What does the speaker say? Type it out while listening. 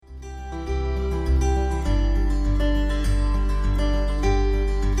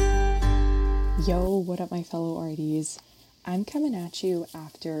Yo, what up, my fellow RDs? I'm coming at you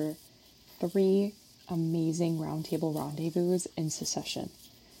after 3 amazing roundtable rendezvous in succession.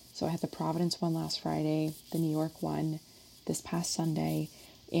 So I had the Providence one last Friday, the New York one this past Sunday,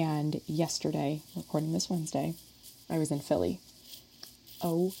 and yesterday, recording this Wednesday, I was in Philly.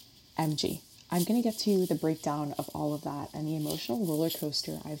 OMG. I'm going to get to the breakdown of all of that and the emotional roller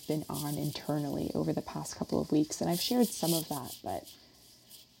coaster I've been on internally over the past couple of weeks, and I've shared some of that, but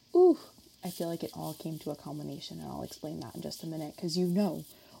I feel like it all came to a culmination, and I'll explain that in just a minute, because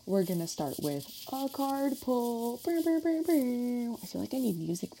we're going to start with a card pull. I feel like I need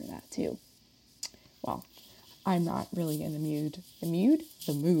music for that too. Well, I'm not really in the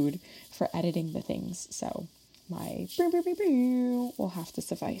mood for editing the things, so my will have to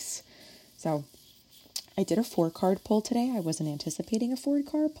suffice. So I did a 4-card pull today. I wasn't anticipating a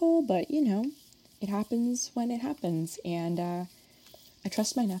 4-card pull, but it happens when it happens, and I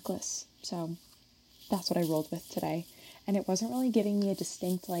trust my necklace. So that's what I rolled with today. And it wasn't really giving me a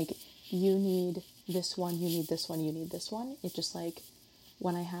distinct, you need this one, you need this one, you need this one. It just,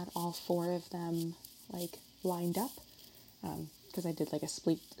 when I had all 4 of them, lined up, because I did, a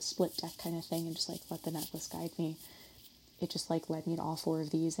split deck kind of thing and just, let the necklace guide me. It just, led me to all 4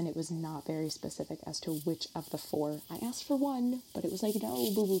 of these, and it was not very specific as to which of the 4. I asked for one, but it was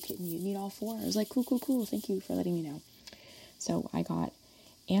no, boo-boo kitten, you need all 4. I was cool, thank you for letting me know. So I got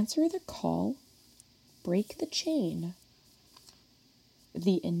Answer the Call, Break the Chain,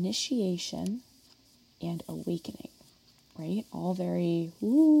 The Initiation, and Awakening, right? All very,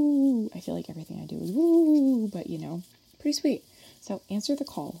 woo. I feel like everything I do is woo, but pretty sweet. So answer the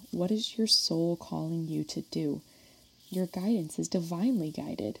call. What is your soul calling you to do? Your guidance is divinely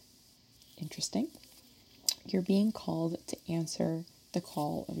guided. Interesting. You're being called to answer the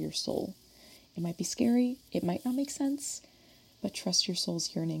call of your soul. It might be scary. It might not make sense. But trust your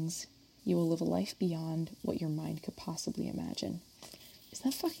soul's yearnings. You will live a life beyond what your mind could possibly imagine. Isn't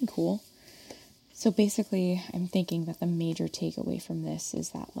that fucking cool? So basically, I'm thinking that the major takeaway from this is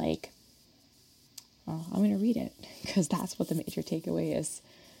that, I'm going to read it, because that's what the major takeaway is.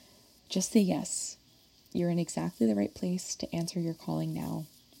 Just say yes. You're in exactly the right place to answer your calling now.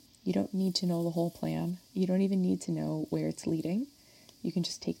 You don't need to know the whole plan. You don't even need to know where it's leading. You can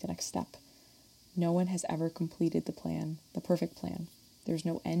just take the next step. No one has ever completed the plan, the perfect plan. There's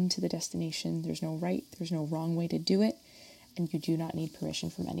no end to the destination. There's no right, there's no wrong way to do it, and you do not need permission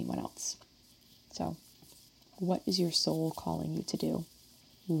from anyone else. So, what is your soul calling you to do?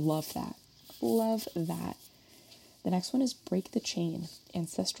 Love that. Love that. The next one is break the chain,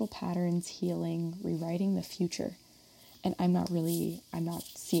 ancestral patterns, healing, rewriting the future. And I'm not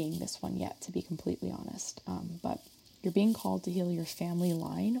seeing this one yet, to be completely honest. But you're being called to heal your family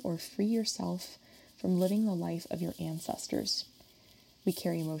line or free yourself from living the life of your ancestors. We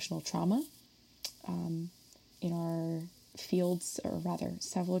carry emotional trauma in our fields, or rather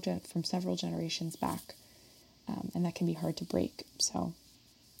from several generations back, and that can be hard to break. So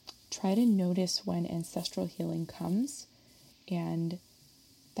try to notice when ancestral healing comes, and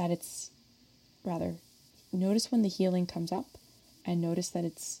notice when the healing comes up, and notice that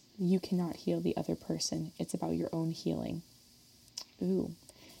you cannot heal the other person. It's about your own healing. Ooh,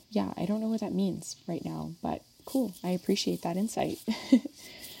 yeah, I don't know what that means right now, but cool. I appreciate that insight.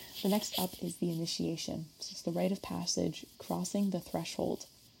 The next up is the initiation. So it's the rite of passage, crossing the threshold.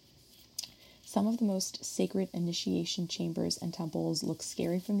 Some of the most sacred initiation chambers and temples look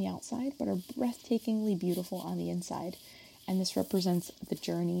scary from the outside, but are breathtakingly beautiful on the inside. And this represents the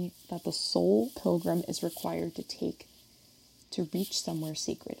journey that the soul pilgrim is required to take to reach somewhere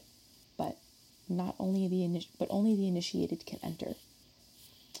sacred. But only the initiated can enter.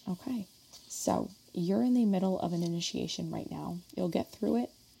 Okay, so you're in the middle of an initiation right now. You'll get through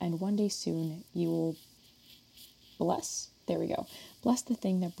it, and one day soon you will bless the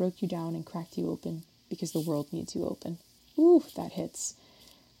thing that broke you down and cracked you open, because the world needs you open. Ooh, that hits.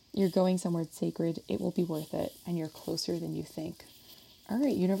 You're going somewhere sacred. It will be worth it, and you're closer than you think. All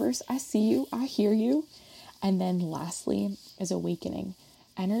right, universe, I see you. I hear you. And then lastly is awakening.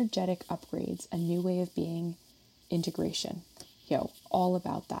 Energetic upgrades, a new way of being, integration. All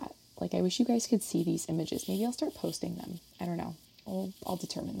about that. I wish you guys could see these images. Maybe I'll start posting them. I don't know. I'll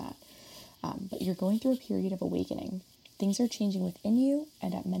determine that. But you're going through a period of awakening. Things are changing within you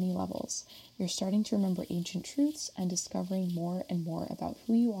and at many levels. You're starting to remember ancient truths and discovering more and more about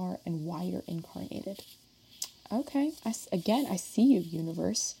who you are and why you're incarnated. Okay, I see you,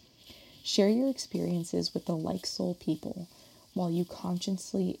 universe. Share your experiences with the like-soul people while you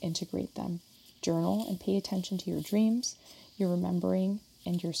consciously integrate them. Journal and pay attention to your dreams, your remembering,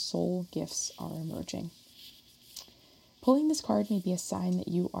 and your soul gifts are emerging. Pulling this card may be a sign that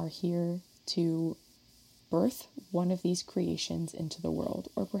you are here to birth one of these creations into the world,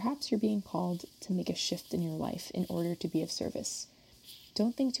 or perhaps you're being called to make a shift in your life in order to be of service.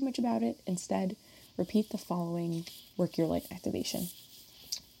 Don't think too much about it. Instead, repeat the following work your light activation.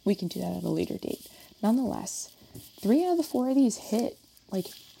 We can do that at a later date. Nonetheless, 3 out of the 4 of these hit. Like,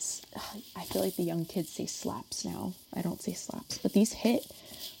 I feel like the young kids say slaps now. I don't say slaps, but these hit.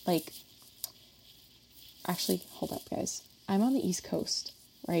 Like, actually, hold up, guys. I'm on the East Coast,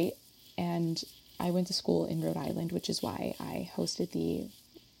 right? And I went to school in Rhode Island, which is why I hosted the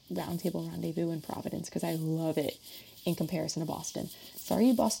Roundtable Rendezvous in Providence, because I love it in comparison to Boston. Sorry,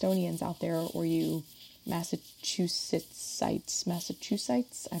 you Bostonians out there, or you Massachusetts. I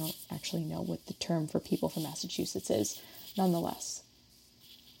don't actually know what the term for people from Massachusetts is. Nonetheless,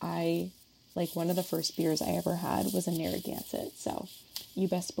 one of the first beers I ever had was a Narragansett. So you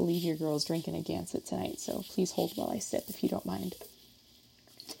best believe your girl's drinking a Gansett tonight. So please hold while I sip if you don't mind.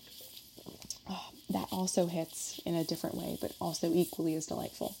 Oh, that also hits in a different way, but also equally as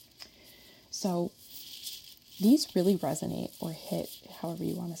delightful. So these really resonate, or hit, however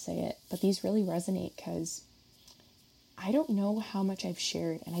you want to say it, but these really resonate because I don't know how much I've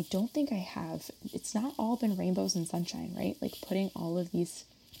shared, and I don't think I have. It's not all been rainbows and sunshine, right? Like putting all of these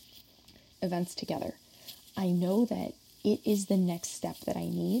events together. I know that it is the next step that I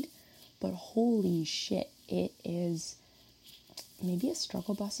need, but holy shit, it is, maybe a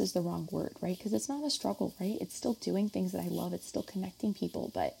struggle bus is the wrong word, right? Because it's not a struggle, right? It's still doing things that I love. It's still connecting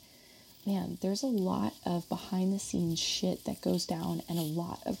people, but man, there's a lot of behind the scenes shit that goes down, and a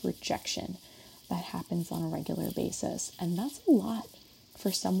lot of rejection that happens on a regular basis. And that's a lot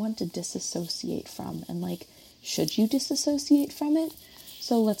for someone to disassociate from. And like, should you disassociate from it?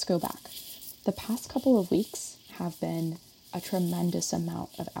 So let's go back. The past couple of weeks have been a tremendous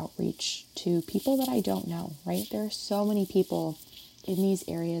amount of outreach to people that I don't know, right? There are so many people in these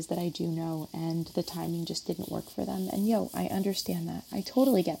areas that I do know, and the timing just didn't work for them. And I understand that. I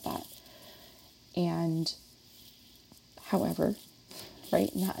totally get that. And however, right,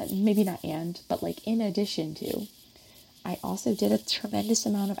 but like in addition to, I also did a tremendous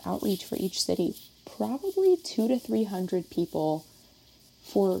amount of outreach for each city, probably 200 to 300 people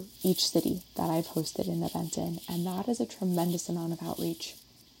for each city that I've hosted an event in. And that is a tremendous amount of outreach.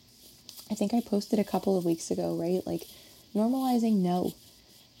 I think I posted a couple of weeks ago, right? Like normalizing no.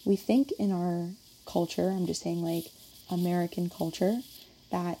 We think in our culture, I'm just saying like American culture,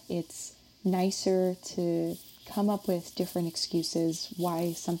 that it's nicer to come up with different excuses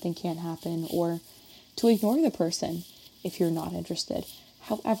why something can't happen, or to ignore the person if you're not interested.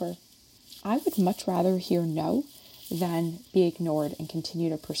 However, I would much rather hear no than be ignored and continue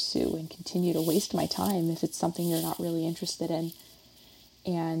to pursue and continue to waste my time if it's something you're not really interested in.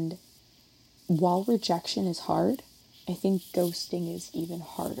 And while rejection is hard, I think ghosting is even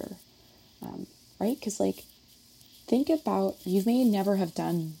harder, right? Because like, think about, you may never have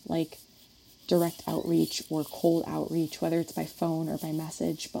done like direct outreach or cold outreach, whether it's by phone or by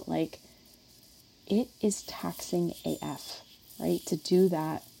message, but like, it is taxing AF, right? To do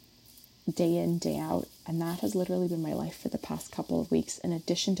that day in, day out. And that has literally been my life for the past couple of weeks, in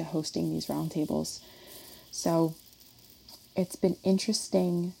addition to hosting these roundtables. So it's been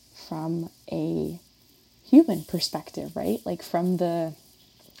interesting from a human perspective, right? Like from the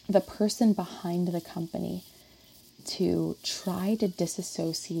person behind the company, to try to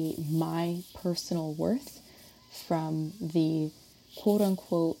disassociate my personal worth from the quote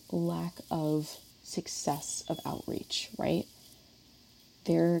unquote lack of success of outreach, right?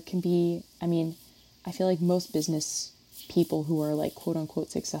 There can be, I feel like most business people who are like quote unquote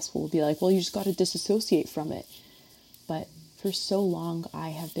successful will be like, well, you just got to disassociate from it. But for so long, I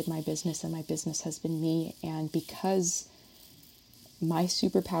have been my business and my business has been me. And because my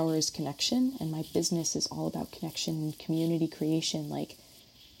superpower is connection, and my business is all about connection and community creation, like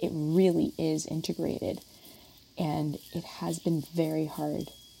it really is integrated. And it has been very hard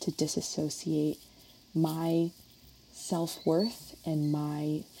to disassociate my self-worth and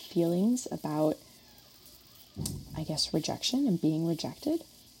my feelings about, I guess, rejection and being rejected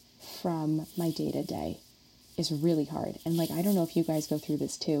from my day-to-day is really hard. And like, I don't know if you guys go through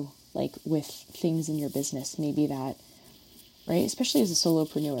this too, like with things in your business, maybe that, right? Especially as a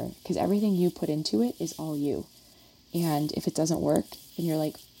solopreneur, because everything you put into it is all you. And if it doesn't work, then you're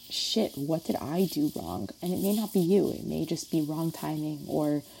like, shit, what did I do wrong? And it may not be you. It may just be wrong timing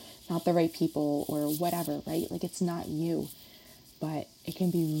or not the right people or whatever, right? Like it's not you, but it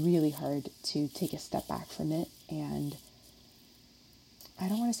can be really hard to take a step back from it. And I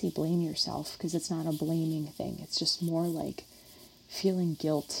don't want to say blame yourself, because it's not a blaming thing. It's just more like feeling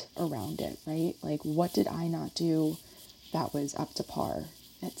guilt around it, right? Like, what did I not do that was up to par?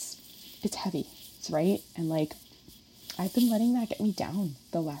 It's it's heavy, right? And like, I've been letting that get me down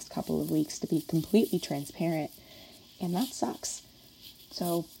the last couple of weeks, to be completely transparent, and that sucks.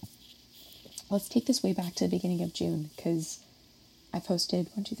 So let's take this way back to the beginning of June, because I've hosted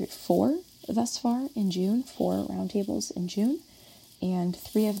 4 thus far in June, 4 roundtables in June, and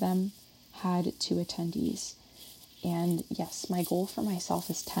 3 of them had 2 attendees. And yes, my goal for myself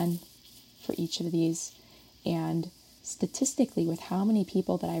is 10 for each of these. And statistically, with how many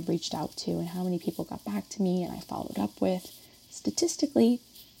people that I've reached out to and how many people got back to me and I followed up with, statistically,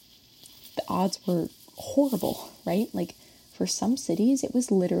 the odds were horrible, right? Like, for some cities, it was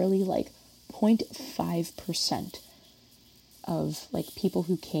literally like 0.5% of like people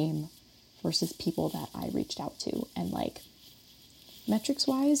who came versus people that I reached out to. And like, metrics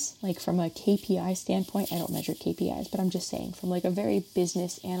wise, like from a KPI standpoint, I don't measure KPIs, but I'm just saying from like a very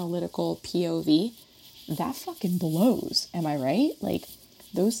business analytical POV, that fucking blows. Am I right? Like,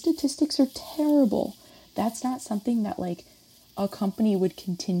 those statistics are terrible. That's not something that like a company would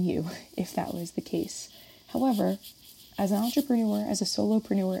continue if that was the case. However, as an entrepreneur, as a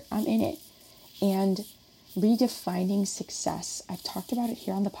solopreneur, I'm in it. And redefining success, I've talked about it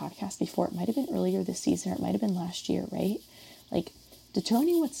here on the podcast before. It might have been earlier this season, or it might have been last year, right? Like,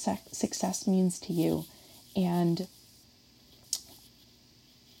 determining what success means to you. And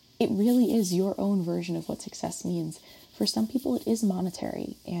it really is your own version of what success means. For some people, it is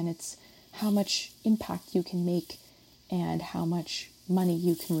monetary, and it's how much impact you can make and how much money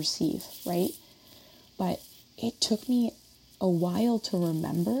you can receive, right? But it took me a while to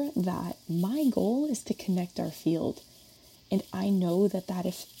remember that my goal is to connect our field. And I know that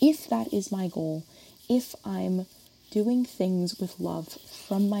if that is my goal, if I'm doing things with love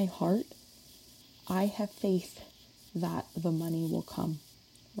from my heart, I have faith that the money will come,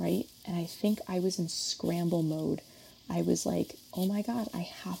 right? And I think I was in scramble mode. I was like, oh my God, I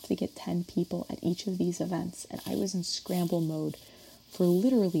have to get 10 people at each of these events. And I was in scramble mode for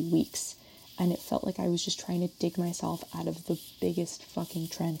literally weeks. And it felt like I was just trying to dig myself out of the biggest fucking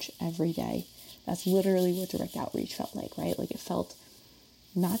trench every day. That's literally what direct outreach felt like, right? Like, it felt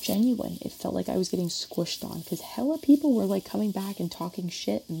not genuine. It felt like I was getting squished on, because hella people were like coming back and talking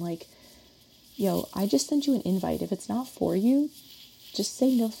shit and like, yo, I just sent you an invite. If it's not for you, just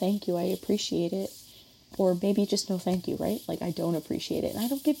say no thank you. I appreciate it. Or maybe just no thank you, right? Like, I don't appreciate it. And I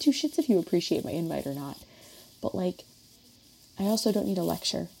don't give 2 shits if you appreciate my invite or not. But like, I also don't need a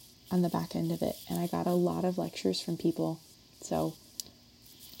lecture on the back end of it. And I got a lot of lectures from people. So,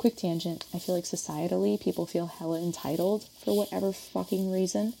 quick tangent. I feel like societally, people feel hella entitled for whatever fucking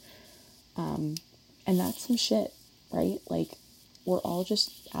reason. And that's some shit, right? Like, we're all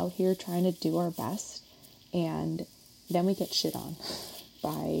just out here trying to do our best. And then we get shit on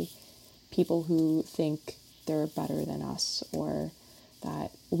by people who think they're better than us, or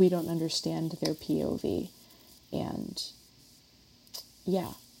that we don't understand their POV. And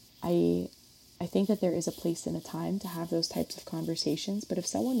yeah, I think that there is a place and a time to have those types of conversations. But if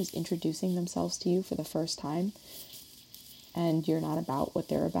someone is introducing themselves to you for the first time and you're not about what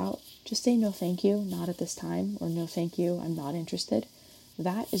they're about, just say no thank you, not at this time, or no thank you, I'm not interested.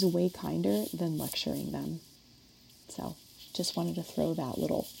 That is way kinder than lecturing them. So just wanted to throw that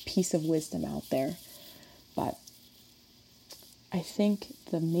little piece of wisdom out there. But I think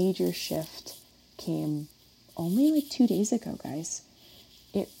the major shift came only like 2 days ago, guys.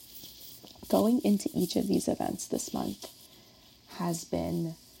 Going into each of these events this month has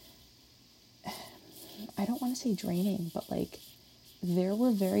been, I don't want to say draining, but like, there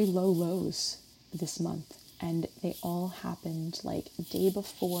were very low lows this month, and they all happened like day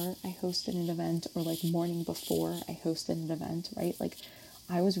before I hosted an event, or like morning before I hosted an event, right? Like,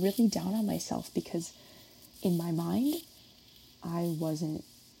 I was really down on myself because in my mind, I wasn't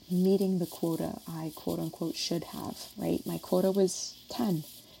meeting the quota I quote unquote should have, right? My quota was 10.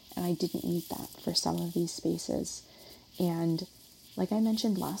 And I didn't meet that for some of these spaces. And like I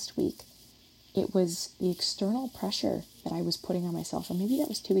mentioned last week, it was the external pressure that I was putting on myself. And maybe that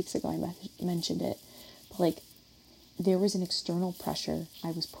was 2 weeks ago I mentioned it. But like, there was an external pressure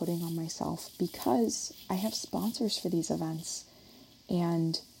I was putting on myself because I have sponsors for these events.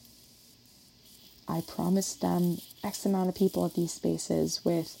 And I promised them X amount of people at these spaces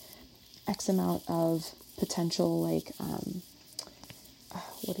with X amount of potential, like,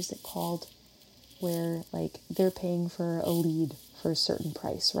 what is it called, where like they're paying for a lead for a certain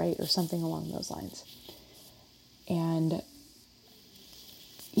price, right? Or something along those lines. And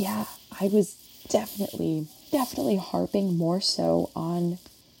yeah, I was definitely harping more so on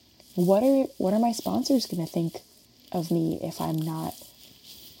what are my sponsors going to think of me if I'm not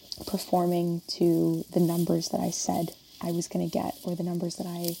performing to the numbers that I said I was going to get, or the numbers that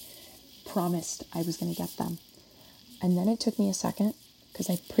I promised I was going to get them. And then it took me a second, because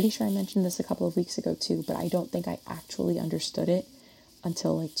I'm pretty sure I mentioned this a couple of weeks ago too, but I don't think I actually understood it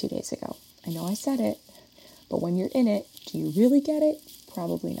until like 2 days ago. I know I said it, but when you're in it, do you really get it?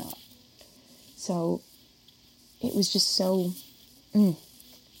 Probably not. So it was just so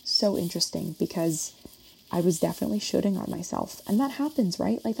interesting, because I was definitely shoulding on myself. And that happens,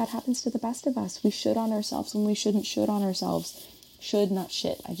 right? Like that happens to the best of us. We should on ourselves when we shouldn't should on ourselves. Should, not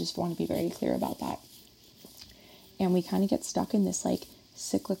shit. I just want to be very clear about that. And we kind of get stuck in this like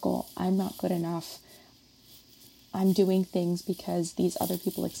cyclical, I'm not good enough. I'm doing things because these other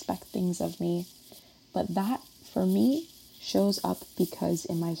people expect things of me. But that, for me, shows up because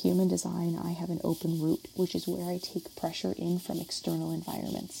in my human design, I have an open root, which is where I take pressure in from external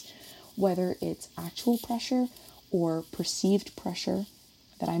environments. Whether it's actual pressure or perceived pressure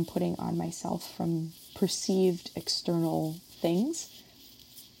that I'm putting on myself from perceived external things,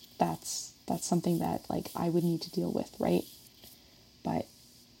 that's something that like I would need to deal with, right? But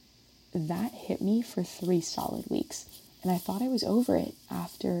that hit me for 3 solid weeks. And I thought I was over it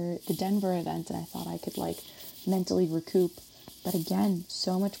after the Denver event, and I thought I could like mentally recoup. But again,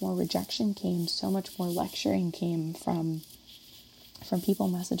 so much more rejection came, so much more lecturing came from people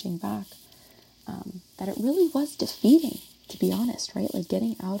messaging back, that it really was defeating, to be honest, right? Like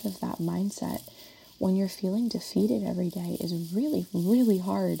getting out of that mindset when you're feeling defeated every day is really, really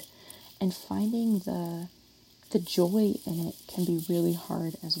hard. And finding the joy in it can be really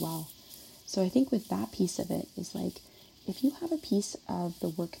hard as well. So I think with that piece of it is like, if you have a piece of the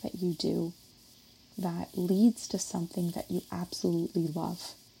work that you do that leads to something that you absolutely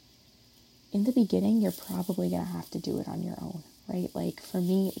love, in the beginning, you're probably going to have to do it on your own, right? Like for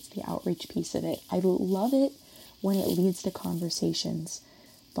me, it's the outreach piece of it. I love it when it leads to conversations,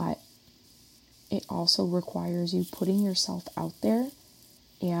 but it also requires you putting yourself out there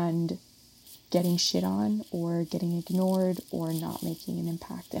and getting shit on or getting ignored or not making an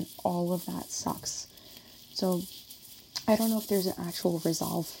impact, and all of that sucks. So I don't know if there's an actual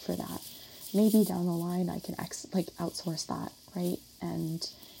resolve for that. Maybe down the line I can outsource that, right? And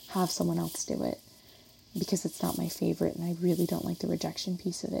have someone else do it, because it's not my favorite and I really don't like the rejection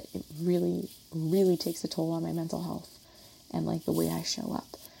piece of it. It really, really takes a toll on my mental health and like the way I show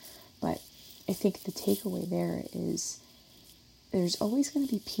up. But I think the takeaway there is there's always going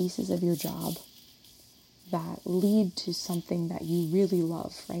to be pieces of your job that lead to something that you really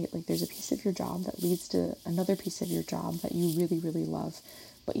love, right? Like there's a piece of your job that leads to another piece of your job that you really, really love,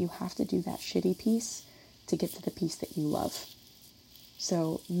 but you have to do that shitty piece to get to the piece that you love.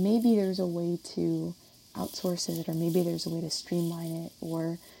 So maybe there's a way to outsource it, or maybe there's a way to streamline it,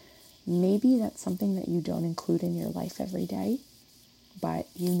 or maybe that's something that you don't include in your life every day, but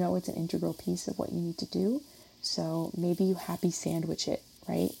you know it's an integral piece of what you need to do. So maybe you happy sandwich it,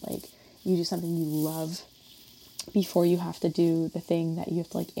 right? Like you do something you love before you have to do the thing that you have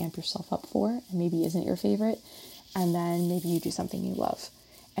to like amp yourself up for and maybe isn't your favorite. And then maybe you do something you love.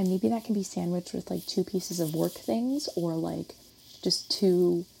 And maybe that can be sandwiched with like 2 pieces of work things, or like just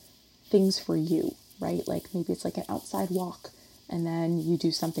 2 things for you, right? Like maybe it's like an outside walk and then you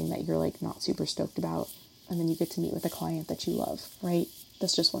do something that you're like not super stoked about, and then you get to meet with a client that you love, right?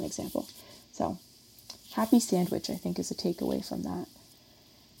 That's just one example. So happy sandwich, I think, is a takeaway from that.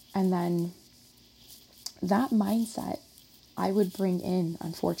 And then that mindset I would bring in,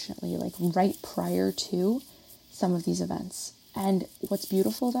 unfortunately, like right prior to some of these events. And what's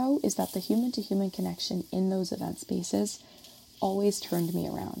beautiful though is that the human to human connection in those event spaces always turned me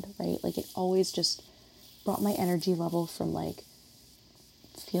around, right? Like it always just brought my energy level from like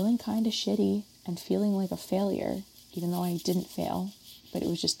feeling kind of shitty and feeling like a failure, even though I didn't fail, but it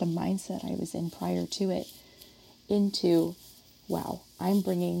was just the mindset I was in prior to it, into, wow, I'm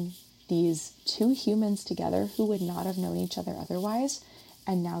bringing these 2 humans together who would not have known each other otherwise,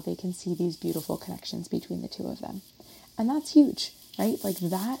 and now they can see these beautiful connections between the 2 of them. And that's huge, right? Like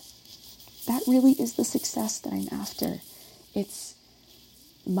that really is the success that I'm after. It's,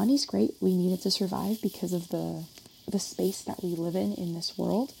 money's great. We need it to survive because of the space that we live in this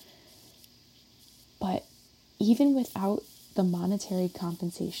world. But even without the monetary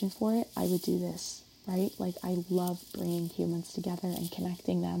compensation for it, I would do this, right? Like I love bringing humans together and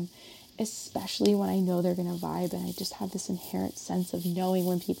connecting them, especially when I know they're going to vibe, and I just have this inherent sense of knowing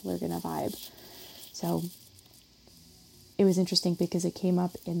when people are going to vibe. So it was interesting because it came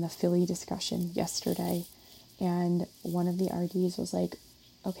up in the Philly discussion yesterday, and one of the RDs was like,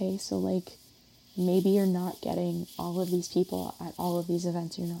 okay, so like maybe you're not getting all of these people at all of these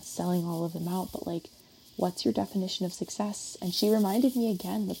events, you're not selling all of them out, but like, what's your definition of success? And she reminded me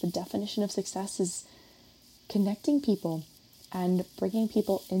again that the definition of success is connecting people and bringing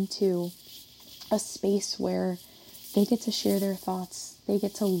people into a space where they get to share their thoughts, they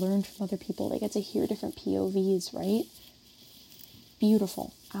get to learn from other people, they get to hear different POVs, right?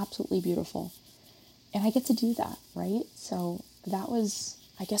 Beautiful, absolutely beautiful. And I get to do that, right? So that was,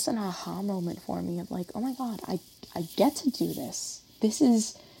 I guess, an aha moment for me of like, oh my God, I get to do this. This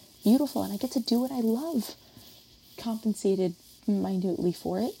is beautiful, and I get to do what I love. Compensated minutely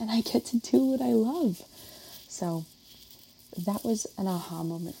for it, and I get to do what I love. So that was an aha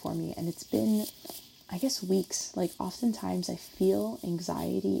moment for me, and it's been, I guess, weeks. Like, oftentimes I feel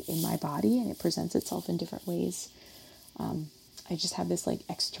anxiety in my body, and it presents itself in different ways. I just have this like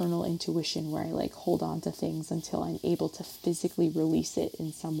external intuition where I like hold on to things until I'm able to physically release it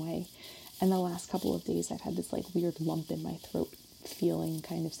in some way. And the last couple of days I've had this like weird lump in my throat feeling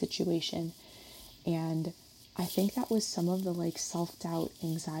kind of situation. And I think that was some of the like self-doubt,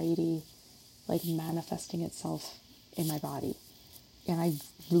 anxiety, like manifesting itself in my body. And I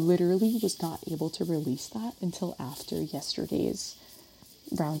literally was not able to release that until after yesterday's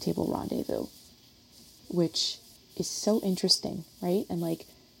roundtable rendezvous, which is so interesting, right? And like,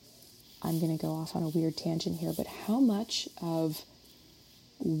 I'm going to go off on a weird tangent here, but how much of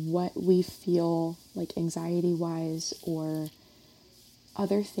what we feel like anxiety wise or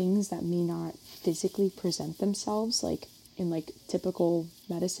other things that may not physically present themselves, like in like typical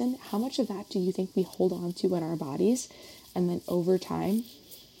medicine, how much of that do you think we hold on to in our bodies? And then over time,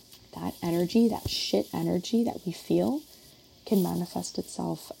 that energy, that shit energy that we feel can manifest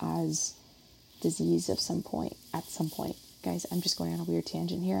itself as disease of some point, at some point. Guys, I'm just going on a weird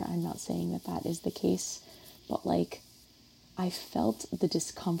tangent here. I'm not saying that that is the case, but like, I felt the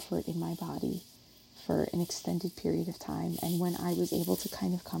discomfort in my body for an extended period of time. And when I was able to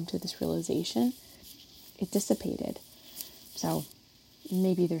kind of come to this realization, it dissipated. So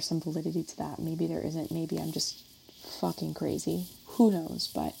maybe there's some validity to that. Maybe there isn't. Maybe I'm just fucking crazy. Who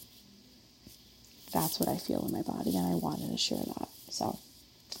knows? But that's what I feel in my body, and I wanted to share that. So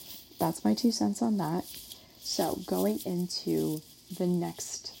that's my 2 cents on that. So going into the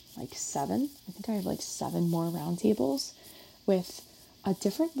next like 7, I think I have like 7 more roundtables with a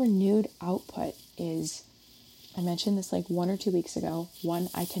different renewed output is, I mentioned this like 1 or 2 weeks ago. One,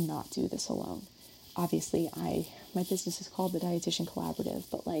 I cannot do this alone. Obviously, my business is called the Dietitian Collaborative,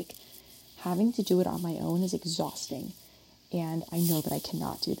 but like having to do it on my own is exhausting. And I know that I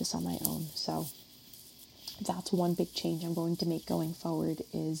cannot do this on my own. So that's one big change I'm going to make going forward,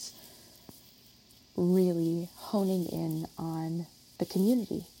 is really honing in on the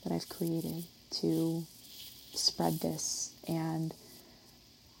community that I've created to spread this and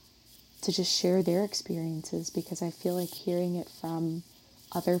to just share their experiences, because I feel like hearing it from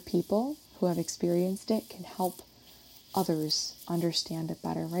other people who have experienced it can help others understand it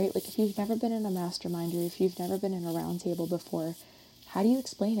better, right? Like if you've never been in a mastermind, or if you've never been in a roundtable before, how do you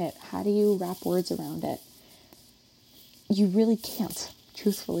explain it? How do you wrap words around it? You really can't,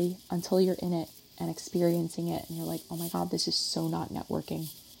 truthfully, until you're in it and experiencing it, and you're like, oh my God, this is so not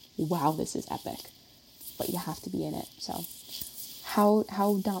networking. Wow, this is epic. But you have to be in it. So how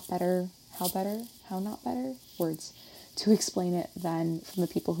not better words to explain it than from the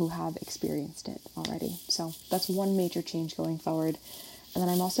people who have experienced it already. So that's one major change going forward. And then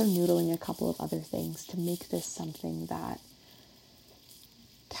I'm also noodling a couple of other things to make this something that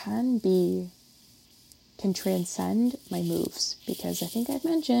can transcend my moves, because I think I've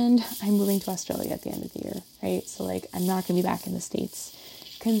mentioned I'm moving to Australia at the end of the year, right? So like, I'm not going to be back in the States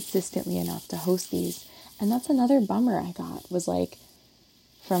consistently enough to host these. And that's another bummer I got, was like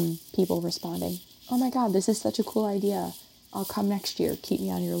from people responding, oh my God, this is such a cool idea. I'll come next year. Keep me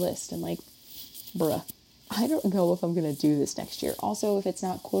on your list. And like, bruh, I don't know if I'm going to do this next year. Also, if it's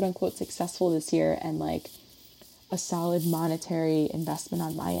not quote unquote successful this year and like a solid monetary investment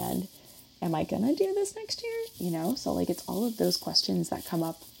on my end, am I going to do this next year? You know? So like, it's all of those questions that come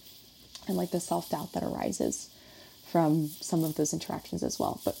up, and like the self-doubt that arises from some of those interactions as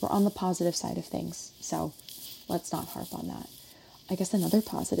well. But we're on the positive side of things, so let's not harp on that. I guess another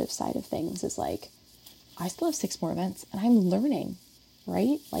positive side of things is like, I still have 6 more events, and I'm learning,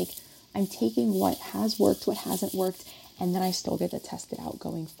 right? Like, I'm taking what has worked, what hasn't worked, and then I still get to test it out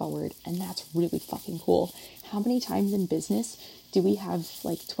going forward. And that's really fucking cool. How many times in business do we have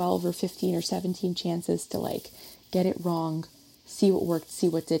like 12 or 15 or 17 chances to like get it wrong, see what worked, see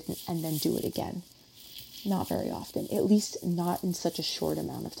what didn't, and then do it again? Not very often, at least not in such a short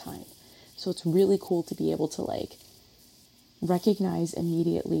amount of time. So it's really cool to be able to like recognize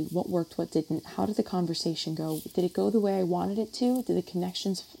immediately what worked, what didn't. How did the conversation go? Did it go the way I wanted it to? Did the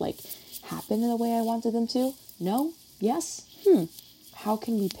connections like happen in the way I wanted them to? No? Yes? How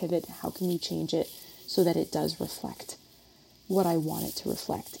can we pivot? How can we change it so that it does reflect what I want it to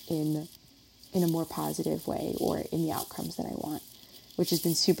reflect in in a more positive way or in the outcomes that I want, which has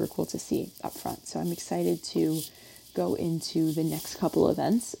been super cool to see up front. So I'm excited to go into the next couple of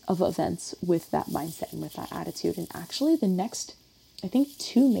events with that mindset and with that attitude. And actually the next, I think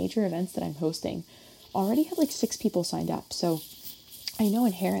 2 major events that I'm hosting already have like 6 people signed up. So I know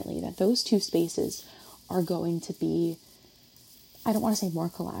inherently that those 2 spaces are going to be, I don't want to say more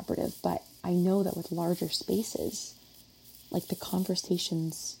collaborative, but I know that with larger spaces, like the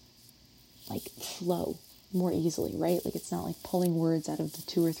conversations like flow more easily, right? Like it's not like pulling words out of the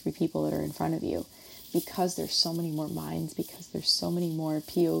 2 or 3 people that are in front of you, because there's so many more minds, because there's so many more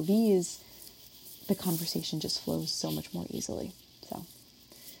POVs, the conversation just flows so much more easily. So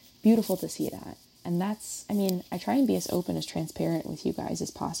beautiful to see that. And that's, I mean, I try and be as open, as transparent with you guys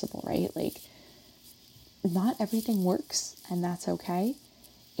as possible, right? Like not everything works, and that's okay.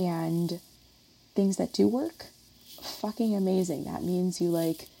 And things that do work, fucking amazing. That means you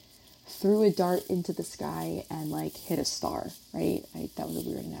like threw a dart into the sky and like hit a star, right? That was a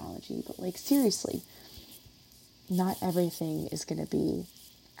weird analogy, but like seriously, not everything is going to be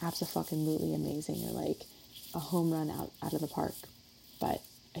abso-fucking-lutely amazing or like a home run out of the park. But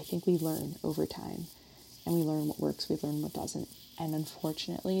I think we learn over time, and we learn what works, we learn what doesn't. And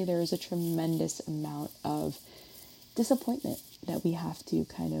unfortunately, there is a tremendous amount of disappointment that we have to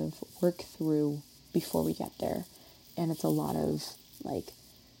kind of work through before we get there. And it's a lot of like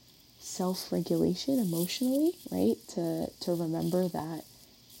self-regulation emotionally, right? To remember that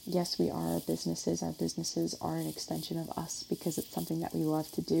yes, we are our businesses are an extension of us because it's something that we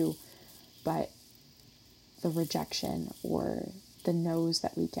love to do, but the rejection or the no's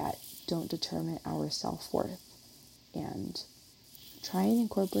that we get don't determine our self-worth. And try and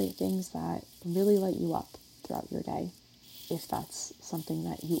incorporate things that really light you up throughout your day, if that's something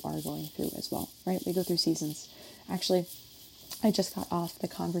that you are going through as well, right? We go through seasons. Actually, I just got off the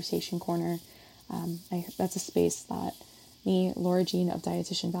Conversation Corner. That's a space that me, Laura Jean of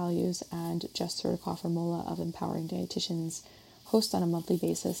Dietitian Values, and Jess Surikoffer-Mola of Empowering Dietitians host on a monthly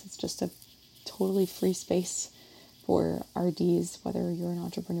basis. It's just a totally free space for RDs, whether you're an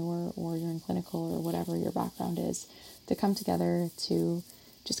entrepreneur or you're in clinical or whatever your background is, to come together to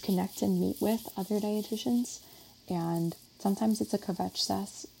just connect and meet with other dietitians. And sometimes it's a kvetch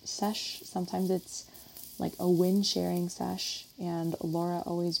sesh, sometimes it's like a win sharing sesh, and Laura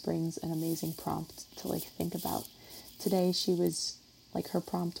always brings an amazing prompt to like think about. Today she was like, her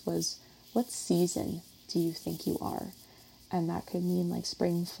prompt was, what season do you think you are? And that could mean like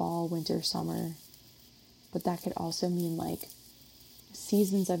spring, fall, winter, summer, but that could also mean like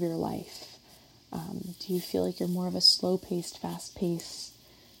seasons of your life. Do you feel like you're more of a slow-paced, fast-paced?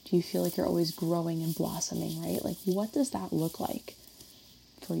 Do you feel like you're always growing and blossoming, right? Like, what does that look like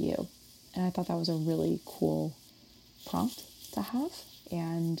for you? And I thought that was a really cool prompt to have.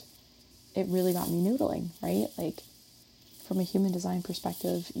 And it really got me noodling, right? Like, from a human design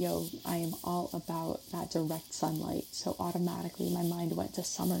perspective, I am all about that direct sunlight. So automatically my mind went to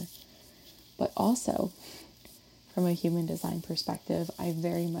summer. But also, from a human design perspective, I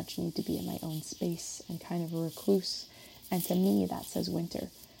very much need to be in my own space and kind of a recluse. And to me, that says winter,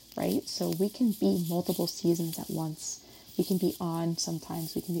 right? So we can be multiple seasons at once. We can be on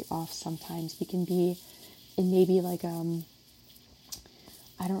sometimes, we can be off sometimes. We can be in maybe like, I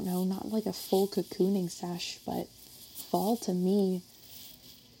don't know, not like a full cocooning sesh, but fall to me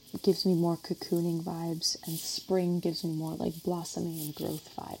gives me more cocooning vibes, and spring gives me more like blossoming and growth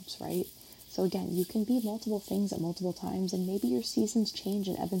vibes, right? So again, you can be multiple things at multiple times, and maybe your seasons change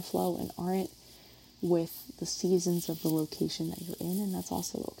and ebb and flow and aren't with the seasons of the location that you're in, and that's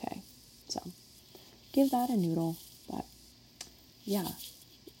also okay. So give that a noodle. But yeah,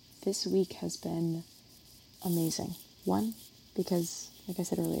 this week has been amazing. One, because like I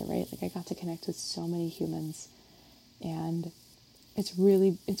said earlier, right, like I got to connect with so many humans, and it's been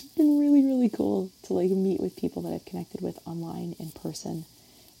really, really cool to like meet with people that I've connected with online, in person,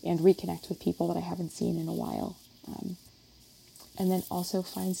 and reconnect with people that I haven't seen in a while. And then also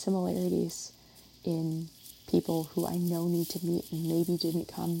find similarities in people who I know need to meet and maybe didn't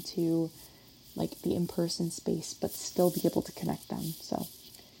come to like the in-person space, but still be able to connect them. So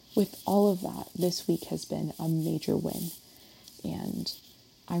with all of that, this week has been a major win, and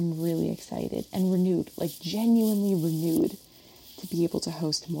I'm really excited and renewed, like genuinely renewed, to be able to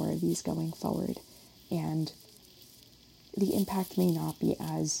host more of these going forward. And the impact may not be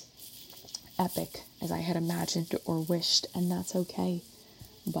as epic as I had imagined or wished, and that's okay.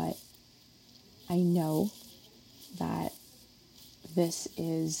 But I know that this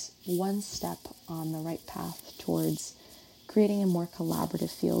is one step on the right path towards creating a more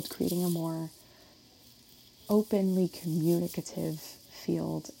collaborative field, creating a more openly communicative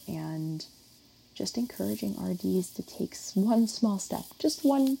field, and just encouraging RDs to take one small step, just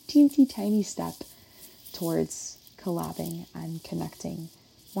one teensy tiny step towards collabing and connecting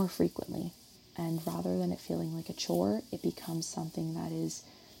more frequently. And rather than it feeling like a chore, it becomes something that is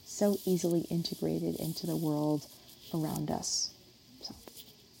so easily integrated into the world around us. So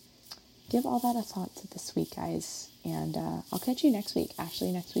give all that a thought to this week, guys. And I'll catch you next week.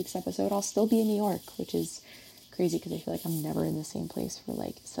 Actually, next week's episode, I'll still be in New York, which is crazy because I feel like I'm never in the same place for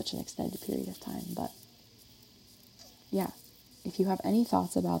like such an extended period of time. But yeah, if you have any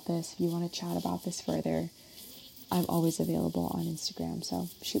thoughts about this, if you want to chat about this further, I'm always available on Instagram. So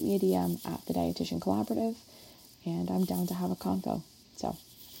shoot me a DM at the Dietitian Collaborative, and I'm down to have a convo. So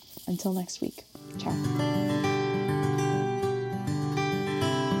until next week, ciao.